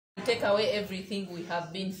take away everything we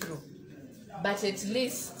have been through, but at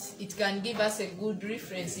least it can give us a good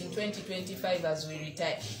reference in 2025 as we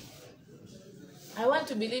retire. I want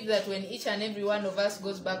to believe that when each and every one of us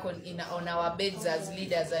goes back on our beds as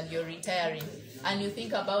leaders and you're retiring, and you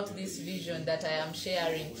think about this vision that I am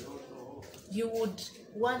sharing, you would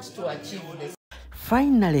want to achieve this.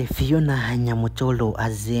 Finally, Phiona Nyamutoro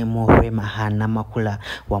azemo Rema Namakula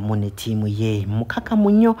wa mune timu ye mukaka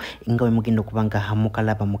munyo ingawe mugendo kubanga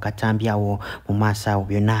hamukalaba mukatambyawo mu masa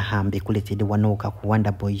byona hambe kuletede wanoka ku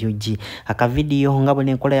Wonderboy UG aka video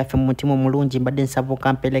ngabone nkola ya femu timu mulungi mbadde nsabo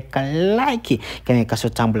kampeleka like kene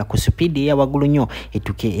kasotambula ku speed ya wagulunyo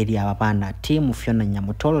etuke eri abana timu Phiona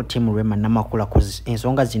Nyamutoro timu Rema Namakula ku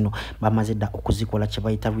ensonga zino bamazeda okuzikola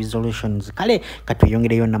kibayita resolutions kale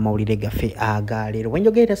katuyongereyo na mawulire gafe agale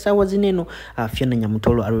wenjogera sawa zineno Phiona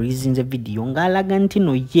Nyamutoro releasinze video ngalaga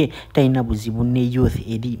ntino ye talina buzibu ne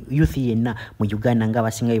youth yena mu Uganda nga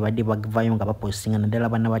basinga ibadde bagvayo nga bapostinga nadala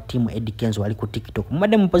bana ba team Eddie Kenzo ali ku TikTok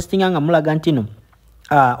mbadde mu postinga nga mulaga ntino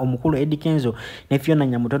omukulu Eddie Kenzo ne Phiona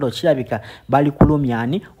Nyamutoro kirabika bali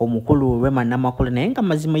kulumyani omukulu Rema Namakula naye nga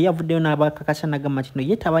mazima yavuddeyo n'abakakasana gamba kino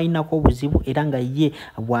ye tabayinako obuzibu era nga ye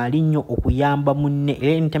bwali nnyo okuyamba munne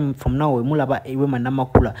anytime from now mulaba Rema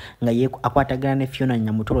Namakula nga ye akwatagana ne Phiona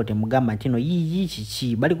Nyamutoro temugamba ntino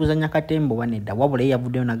yiyi bali kuzanya katembo wanedda wabula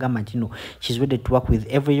yavuddeyo n'agamba ntino she's ready to work with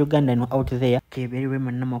every Ugandan out there keberi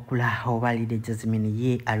Rema Namakula obalide Jasmine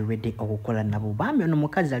ye are ready okukola nabo bambi ono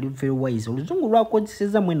mukazi ali very wise oluzungu lwako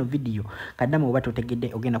seza mweno video kadama obato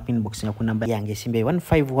tegede ogenda ku inbox ya ku number yange simbe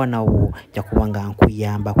 151 awo jakubanga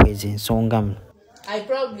nkuyamba kweze nsonga. I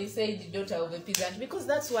proudly say the daughter of a peasant because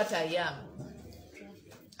that's what I am.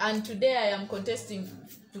 And today I am contesting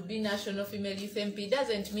to be National Female Youth MP.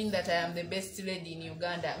 Doesn't mean that I am the best lady in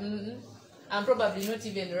Uganda. I'm probably not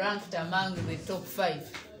even ranked among the top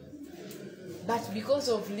 5. But because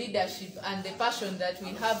of leadership and the passion that we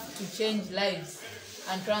have to change lives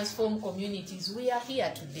and transform communities, we are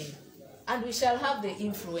here today. And we shall have the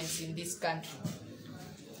influence in this country.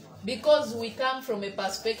 Because we come from a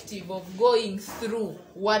perspective of going through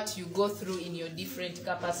what you go through in your different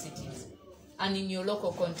capacities and in your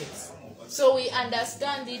local context. So we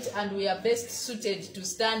understand it and we are best suited to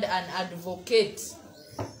stand and advocate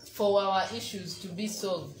for our issues to be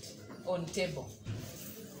solved on table.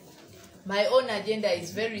 My own agenda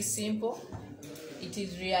is very simple. It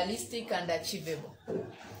is realistic and achievable.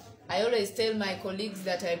 I always tell my colleagues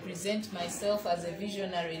that I present myself as a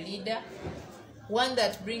visionary leader, one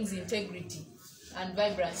that brings integrity and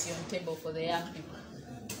vibrancy on table for the young people.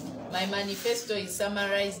 My manifesto is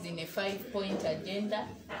summarized in a 5-point agenda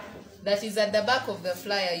that is at the back of the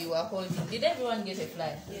flyer you are holding. Did everyone get a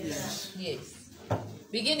flyer? Yes. Yes.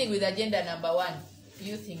 Beginning with agenda number 1,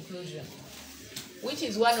 youth inclusion, which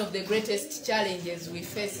is one of the greatest challenges we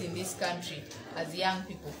face in this country as young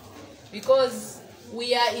people. Because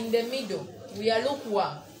we are in the middle, we are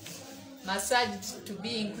lukewarm, massaged to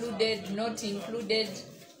be included, not included.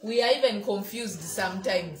 We are even confused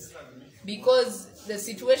sometimes because the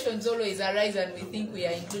situations always arise and we think we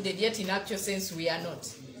are included, yet in actual sense we are not.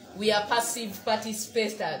 We are passive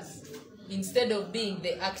participators instead of being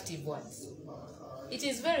the active ones. It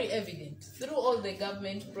is very evident through all the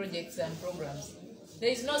government projects and programs. There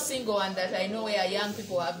is no single one that I know where young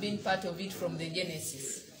people have been part of it from the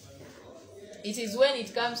genesis. It is when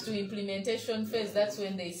it comes to implementation phase, that's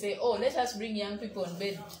when they say, oh, let us bring young people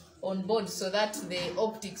on board so that the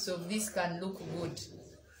optics of this can look good.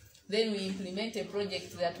 Then we implement a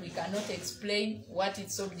project that we cannot explain what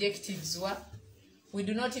its objectives were. We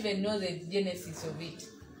do not even know the genesis of it.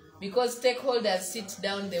 Because stakeholders sit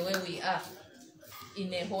down the way we are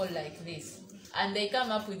in a hall like this, and they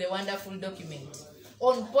come up with a wonderful document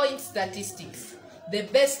on point statistics, the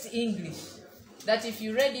best English, that if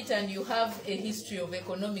you read it and you have a history of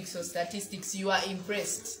economics or statistics, you are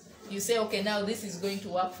impressed. You say, okay, now this is going to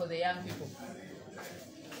work for the young people.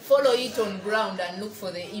 Follow it on ground and look for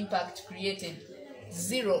the impact created,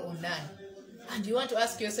 0 or none. And you want to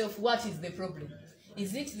ask yourself, what is the problem?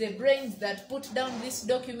 Is it the brains that put down this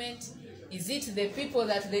document? Is it the people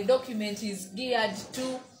that the document is geared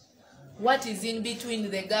to? What is in between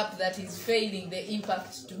the gap that is failing the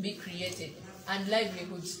impact to be created and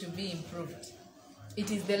livelihoods to be improved? It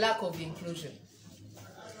is the lack of inclusion.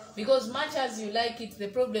 Because much as you like it, the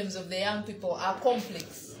problems of the young people are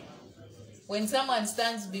complex. When someone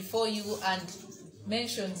stands before you and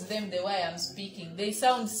mentions them the way I'm speaking, they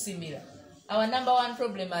sound similar. Our number 1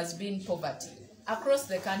 problem has been poverty across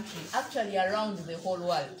the country, actually around the whole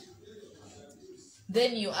world.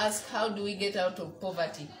 Then you ask, how do we get out of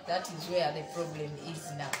poverty? That is where the problem is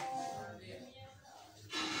now.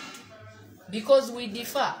 Because we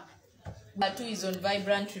differ. Part 2 is on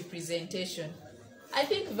vibrant representation. I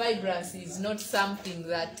think vibrancy is not something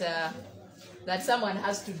that that someone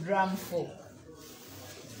has to drum for.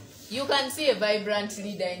 You can see a vibrant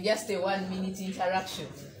leader in just a 1-minute interaction.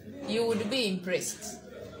 You would be impressed.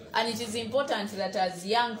 And it is important that as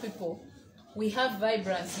young people, we have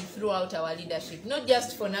vibrancy throughout our leadership, not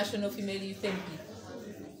just for National Female Youth MP,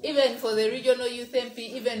 even for the regional youth MP,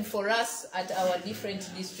 even for us at our different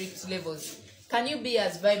district levels. Can you be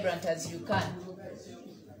as vibrant as you can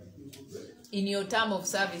in your term of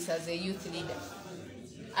service as a youth leader?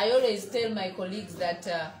 I always tell my colleagues that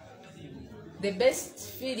the best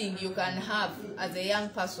feeling you can have as a young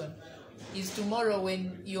person is tomorrow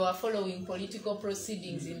when you are following political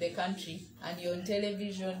proceedings in the country and you're on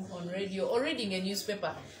television, on radio, or reading a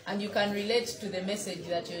newspaper, and you can relate to the message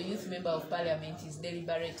that your youth member of parliament is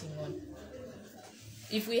deliberating on.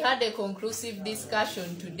 If we had a conclusive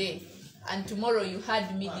discussion today, and tomorrow you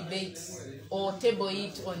had me debate or table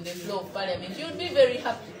it on the floor of parliament, you would be very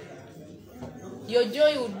happy. Your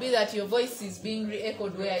joy would be that your voice is being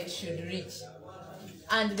re-echoed where it should reach.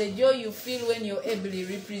 And the joy you feel when you're ably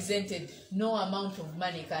represented, no amount of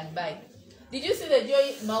money can buy. Did you see the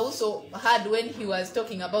joy Mauso had when he was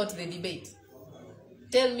talking about the debate?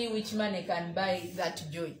 Tell me which money can buy that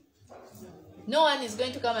joy. No one is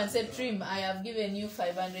going to come and say, Trim, I have given you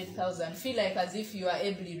 500,000. Feel like as if you are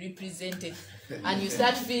ably represented. And you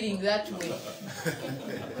start feeling that way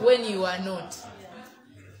when you are not.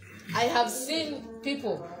 I have seen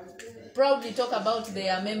people proudly talk about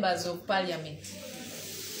their members of parliament.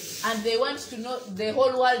 And they want to know, the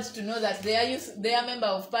whole world to know that their member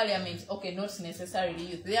of parliament, okay, not necessarily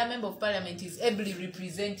youth, their member of parliament is ably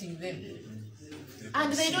representing them.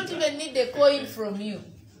 And they don't even need a coin from you.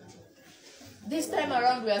 This time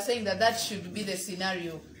around, we are saying that that should be the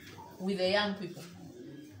scenario with the young people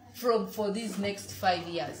for these next 5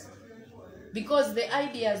 years. Because the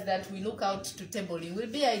ideas that we look out to tabling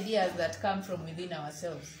will be ideas that come from within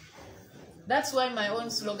ourselves. That's why my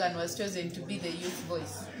own slogan was chosen to be the youth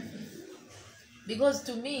voice. Because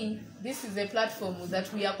to me, this is a platform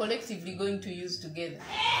that we are collectively going to use together.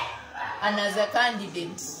 And as a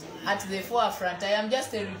candidate at the forefront, I am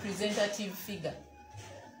just a representative figure.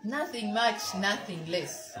 Nothing much, nothing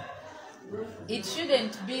less. It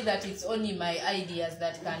shouldn't be that it's only my ideas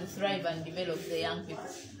that can thrive and develop the young people.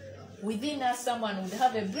 Within us, someone would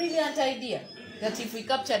have a brilliant idea that if we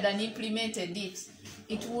captured and implemented it,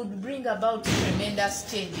 it would bring about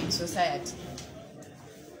tremendous change in society.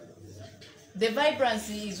 The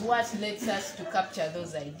vibrancy is what lets us to capture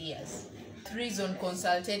those ideas. 3 is on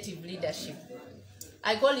consultative leadership.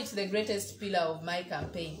 I call it the greatest pillar of my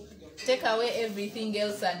campaign. Take away everything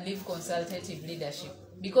else and leave consultative leadership.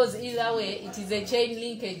 Because either way, it is a chain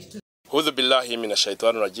linkage to A'udhu billahi minash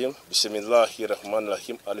shaitani rajim. Bismillahir rahmanir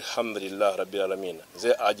rahim. Alhamdulillah rabbil alamin.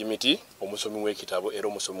 Ze ajimiti omusomi w'ekitabo era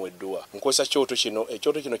omusomi w'edduwa. Nkozesa kyoto kino,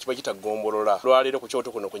 ekyoto kino kiba kitagombolola. Lwaliro ku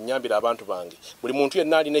kyoto kuno kunyambira abantu bange. Buli muntu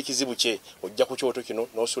yenna alina ekizibu kye, ojja ku kyoto kino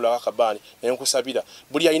n'osula akabaani ne nkusabira.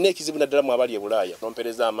 Buli alina ekizibu naddala mu abali e Bulaaya,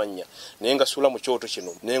 nompereza amannya. Naye nga sula mu kyoto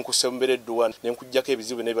kino, ne nkusembera edduwa, ne nkujjako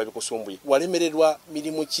ebizibu ne biba bikusumbuye. Walemererwa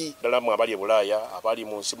mirimu ki ddala mu abali e Bulaaya, abali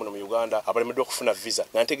mu nsi muno mu Uganda, abalemeddwa okufuna visa.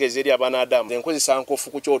 Nantegeeza eri Adamu enkozesa nkofu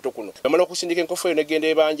ku kyoto kuno bamala okusindika enkofu eyo negenda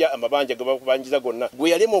ebanja amabanja ge bakubanjiza gonna gwe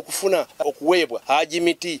yalema okufuna okuweebwa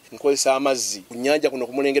ajimiti nkozesa amazzi ku nnyanja kuno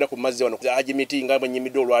kumulengera ku mazzi wano ajimiti nga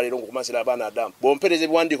bwenyimidde olwaleero ngokumasira abaana Adamu bompereze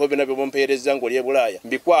ebiwandiiko byonna bye bompereza ng'oli e Bulaaya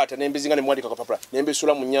mbikwata nembizinga ne mwandika kapapula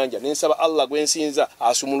nembisula mu nnyanja nensaba Allah gwensinza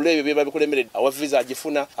asumulule ebyo byeba bikulemeredde awa visa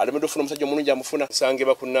agifuna alemeddwa okufuna omusajja omulungi amufuna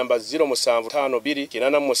nsangibwa ku namba 075 2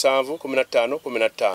 87 15 15